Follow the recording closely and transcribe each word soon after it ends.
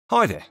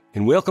Hi there,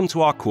 and welcome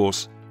to our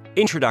course,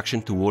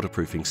 Introduction to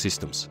Waterproofing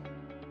Systems.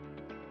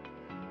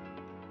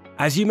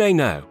 As you may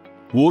know,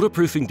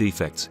 waterproofing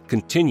defects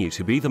continue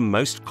to be the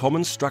most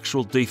common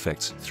structural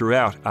defects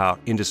throughout our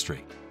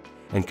industry,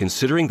 and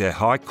considering their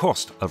high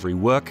cost of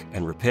rework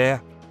and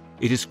repair,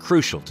 it is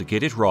crucial to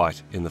get it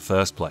right in the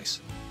first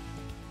place.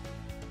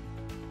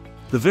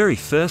 The very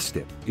first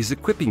step is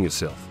equipping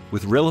yourself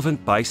with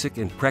relevant basic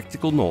and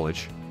practical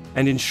knowledge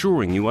and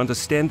ensuring you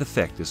understand the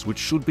factors which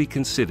should be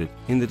considered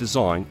in the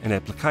design and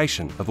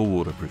application of a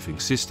waterproofing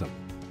system.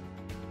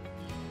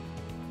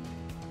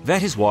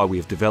 That is why we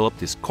have developed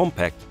this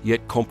compact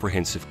yet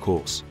comprehensive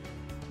course.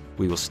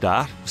 We will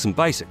start with some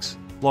basics,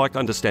 like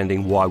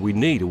understanding why we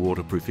need a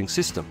waterproofing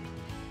system,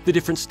 the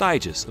different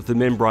stages of the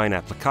membrane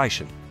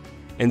application,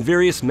 and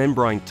various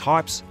membrane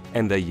types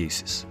and their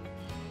uses.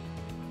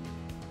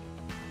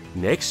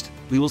 Next,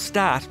 we will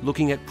start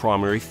looking at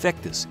primary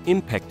factors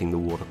impacting the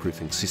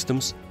waterproofing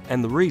systems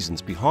and the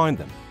reasons behind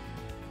them.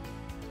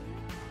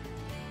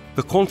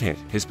 The content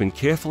has been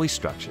carefully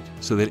structured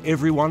so that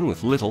everyone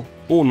with little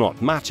or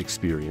not much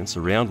experience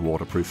around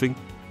waterproofing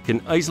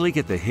can easily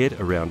get their head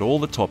around all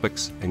the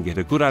topics and get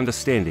a good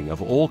understanding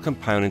of all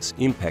components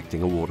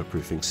impacting a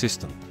waterproofing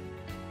system,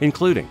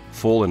 including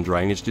fall and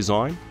drainage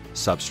design,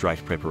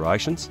 substrate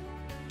preparations,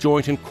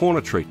 joint and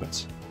corner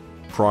treatments,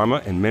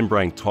 primer and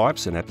membrane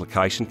types and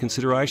application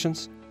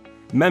considerations,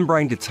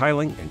 membrane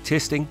detailing and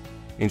testing,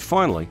 and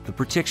finally the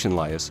protection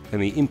layers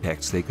and the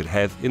impacts they could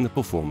have in the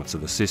performance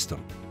of the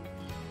system.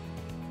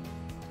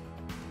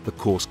 The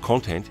course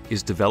content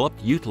is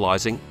developed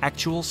utilising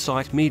actual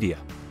site media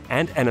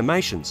and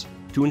animations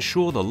to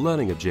ensure the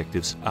learning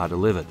objectives are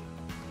delivered.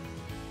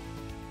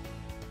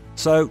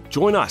 So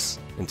join us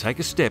and take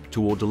a step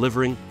toward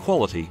delivering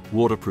quality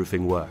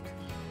waterproofing work.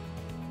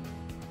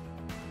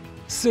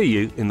 See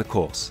you in the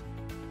course.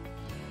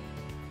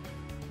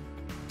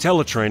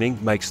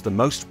 TeleTraining makes the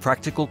most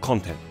practical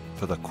content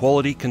for the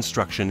quality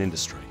construction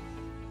industry.